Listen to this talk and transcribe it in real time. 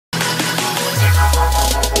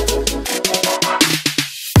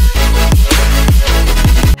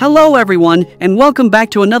Hello everyone, and welcome back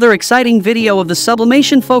to another exciting video of the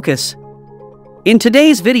Sublimation Focus. In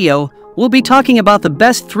today's video, we'll be talking about the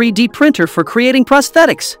best 3D printer for creating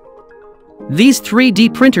prosthetics. These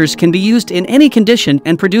 3D printers can be used in any condition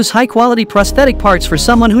and produce high-quality prosthetic parts for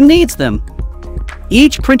someone who needs them.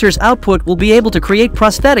 Each printer's output will be able to create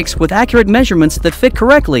prosthetics with accurate measurements that fit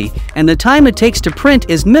correctly, and the time it takes to print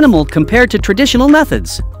is minimal compared to traditional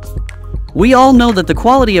methods. We all know that the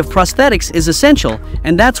quality of prosthetics is essential,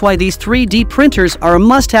 and that's why these 3D printers are a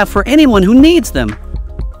must-have for anyone who needs them.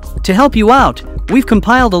 To help you out, we've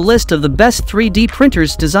compiled a list of the best 3D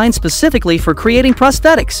printers designed specifically for creating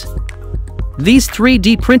prosthetics. These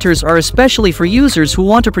 3D printers are especially for users who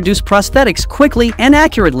want to produce prosthetics quickly and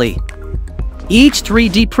accurately. Each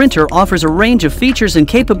 3D printer offers a range of features and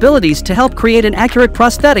capabilities to help create an accurate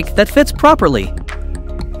prosthetic that fits properly.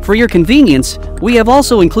 For your convenience, we have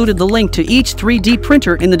also included the link to each 3D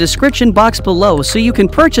printer in the description box below so you can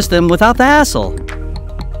purchase them without the hassle.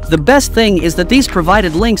 The best thing is that these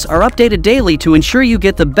provided links are updated daily to ensure you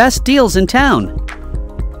get the best deals in town.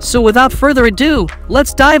 So without further ado,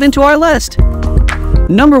 let's dive into our list.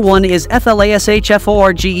 Number 1 is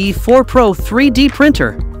FLASH-FORGE 4 Pro 3D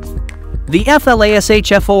Printer. The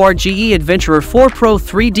FLASH-FORGE Adventurer 4 Pro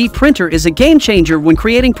 3D Printer is a game-changer when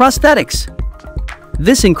creating prosthetics.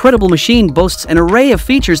 This incredible machine boasts an array of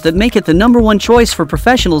features that make it the #1 choice for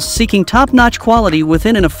professionals seeking top-notch quality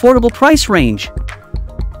within an affordable price range.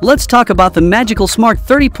 Let's talk about the magical smart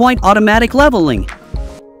 30-point automatic leveling.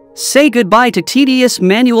 Say goodbye to tedious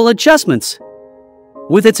manual adjustments.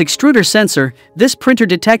 With its extruder sensor, this printer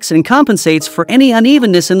detects and compensates for any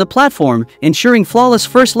unevenness in the platform, ensuring flawless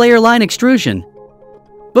first-layer line extrusion.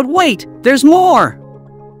 But wait, there's more!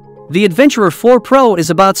 The Adventurer 4 Pro is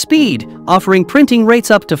about speed, offering printing rates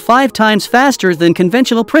up to 5 times faster than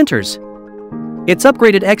conventional printers. Its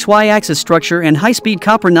upgraded XY axis structure and high-speed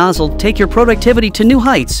copper nozzle take your productivity to new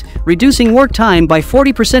heights, reducing work time by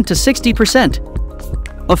 40% to 60%.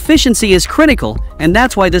 Efficiency is critical, and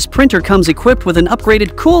that's why this printer comes equipped with an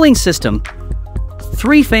upgraded cooling system.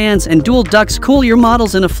 3 fans and dual ducts cool your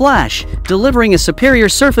models in a flash, delivering a superior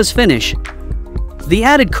surface finish. The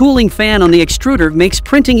added cooling fan on the extruder makes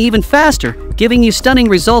printing even faster, giving you stunning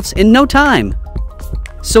results in no time.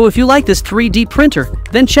 So if you like this 3D printer,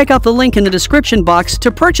 then check out the link in the description box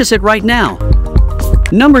to purchase it right now.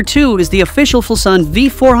 Number 2 is the official Fulson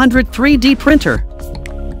V400 3D printer.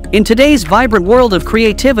 In today's vibrant world of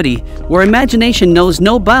creativity, where imagination knows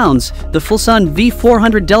no bounds, the Fulson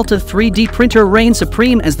V400 Delta 3D printer reigns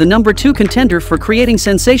supreme as the #2 contender for creating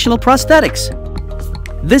sensational prosthetics.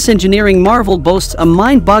 This engineering marvel boasts a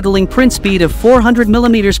mind-boggling print speed of 400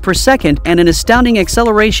 mm per second and an astounding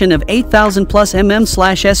acceleration of 8,000 plus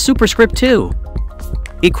mm/s superscript 2.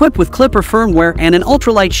 Equipped with clipper firmware and an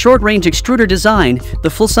ultralight short-range extruder design, the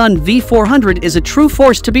Fulson V400 is a true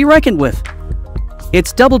force to be reckoned with.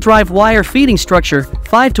 Its double-drive wire feeding structure,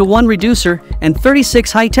 5-to-1 reducer, and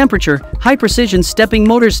 36 high-temperature, high-precision stepping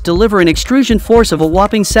motors deliver an extrusion force of a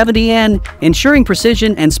whopping 70 N, ensuring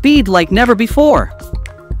precision and speed like never before.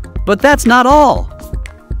 But that's not all.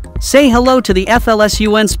 Say hello to the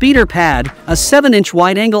FLSUN Speeder Pad, a 7-inch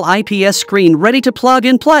wide-angle IPS screen ready to plug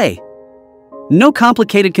and play. No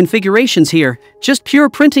complicated configurations here, just pure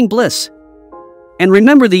printing bliss. And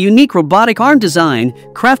remember the unique robotic arm design,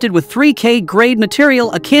 crafted with 3K grade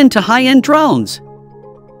material akin to high-end drones.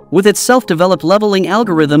 With its self-developed leveling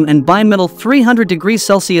algorithm and bimetal 300 degrees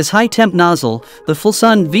Celsius high-temp nozzle, the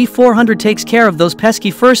Fulson V400 takes care of those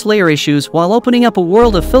pesky first-layer issues while opening up a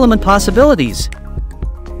world of filament possibilities.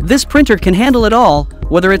 This printer can handle it all,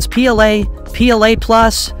 whether it's PLA, PLA+,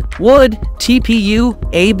 wood, TPU,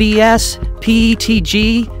 ABS,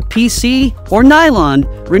 PETG, PC, or nylon.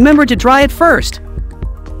 Remember to dry it first.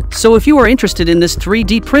 So if you are interested in this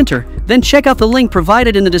 3D printer, then check out the link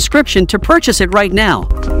provided in the description to purchase it right now.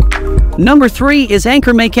 Number 3 is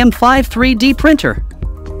AnkerMake M5 3D Printer.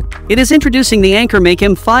 It is introducing the AnkerMake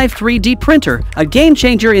M5 3D Printer, a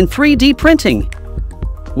game-changer in 3D printing.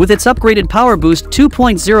 With its upgraded Power Boost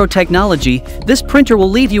 2.0 technology, this printer will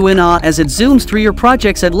leave you in awe as it zooms through your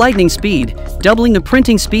projects at lightning speed, doubling the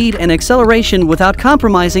printing speed and acceleration without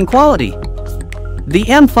compromising quality. The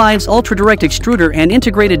M5's ultra-direct extruder and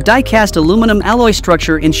integrated die-cast aluminum alloy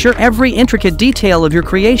structure ensure every intricate detail of your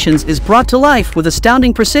creations is brought to life with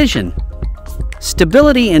astounding precision.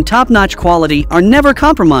 Stability and top-notch quality are never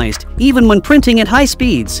compromised, even when printing at high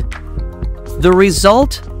speeds. The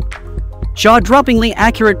result? Jaw-droppingly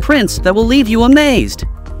accurate prints that will leave you amazed.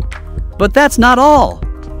 But that's not all.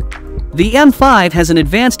 The M5 has an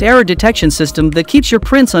advanced error detection system that keeps your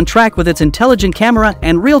prints on track with its intelligent camera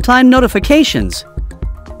and real-time notifications.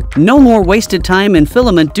 No more wasted time and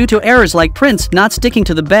filament due to errors like prints not sticking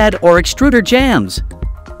to the bed or extruder jams.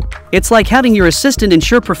 It's like having your assistant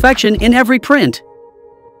ensure perfection in every print.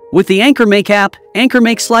 With the Anchor Make app, Anchor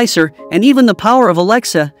Make Slicer, and even the power of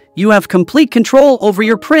Alexa, you have complete control over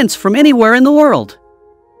your prints from anywhere in the world.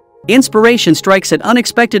 Inspiration strikes at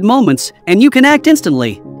unexpected moments, and you can act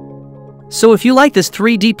instantly. So if you like this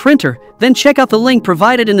 3D printer, then check out the link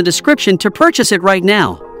provided in the description to purchase it right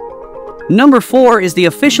now. Number 4 is the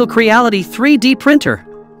official Creality 3D printer.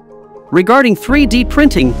 Regarding 3D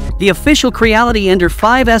printing, the official Creality Ender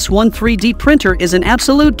 5S1 3D printer is an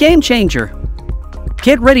absolute game changer.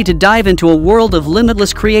 Get ready to dive into a world of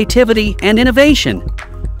limitless creativity and innovation.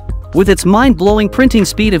 With its mind-blowing printing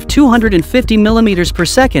speed of 250 millimeters per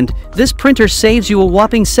second, this printer saves you a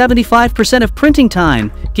whopping 75% of printing time,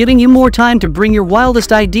 giving you more time to bring your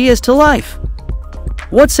wildest ideas to life.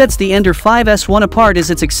 What sets the Ender 5S1 apart is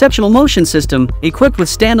its exceptional motion system, equipped with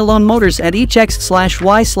standalone motors at each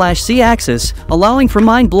X/Y/Z axis, allowing for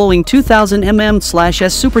mind-blowing 2000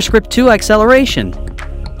 mm/s superscript 2 acceleration.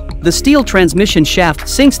 The steel transmission shaft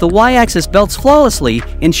sinks the Y-axis belts flawlessly,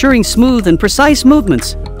 ensuring smooth and precise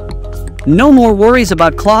movements. No more worries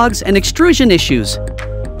about clogs and extrusion issues.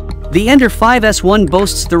 The Ender 5S1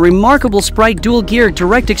 boasts the remarkable Sprite dual-gear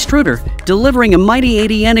direct extruder, delivering a mighty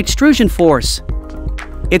 80N extrusion force.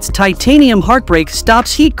 Its titanium heartbreak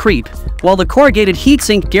stops heat creep, while the corrugated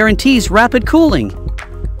heatsink guarantees rapid cooling.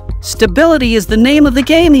 Stability is the name of the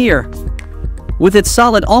game here. With its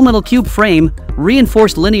solid all-metal cube frame,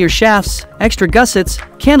 reinforced linear shafts, extra gussets,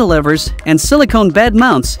 cantilevers, and silicone bed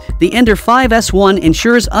mounts, the Ender 5S1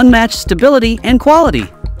 ensures unmatched stability and quality.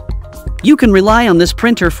 You can rely on this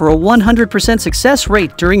printer for a 100% success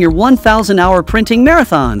rate during your 1,000-hour printing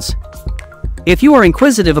marathons. If you are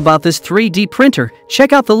inquisitive about this 3D printer,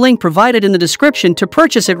 check out the link provided in the description to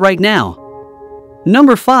purchase it right now.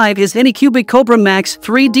 Number 5 is Anycubic Cobra Max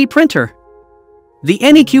 3D printer. The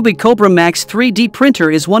Anycubic Cobra Max 3D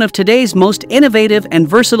printer is one of today's most innovative and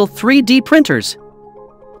versatile 3D printers.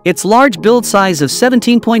 Its large build size of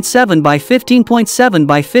 17.7 by 15.7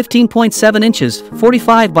 by 15.7 inches,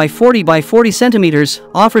 45 by 40 by 40 centimeters,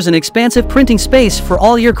 offers an expansive printing space for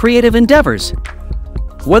all your creative endeavors.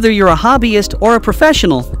 Whether you're a hobbyist or a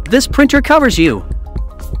professional, this printer covers you.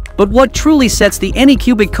 But what truly sets the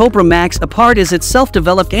Anycubic Cobra Max apart is its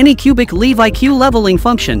self-developed Anycubic Leave IQ leveling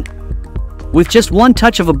function. With just one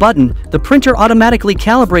touch of a button, the printer automatically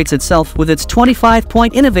calibrates itself with its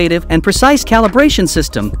 25-point innovative and precise calibration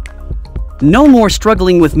system. No more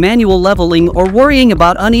struggling with manual leveling or worrying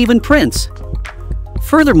about uneven prints.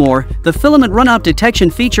 Furthermore, the filament runout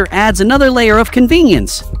detection feature adds another layer of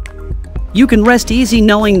convenience. You can rest easy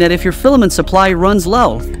knowing that if your filament supply runs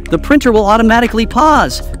low, the printer will automatically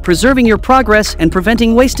pause, preserving your progress and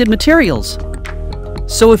preventing wasted materials.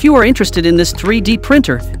 So if you are interested in this 3D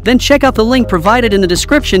printer, then check out the link provided in the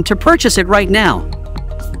description to purchase it right now.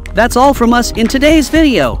 That's all from us in today's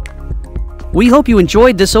video. We hope you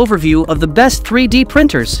enjoyed this overview of the best 3D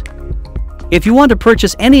printers. If you want to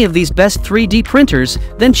purchase any of these best 3D printers,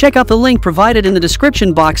 then check out the link provided in the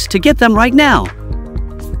description box to get them right now.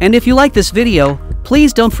 And if you like this video,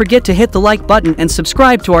 please don't forget to hit the like button and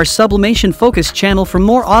subscribe to our Sublimation Focus channel for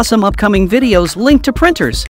more awesome upcoming videos linked to printers.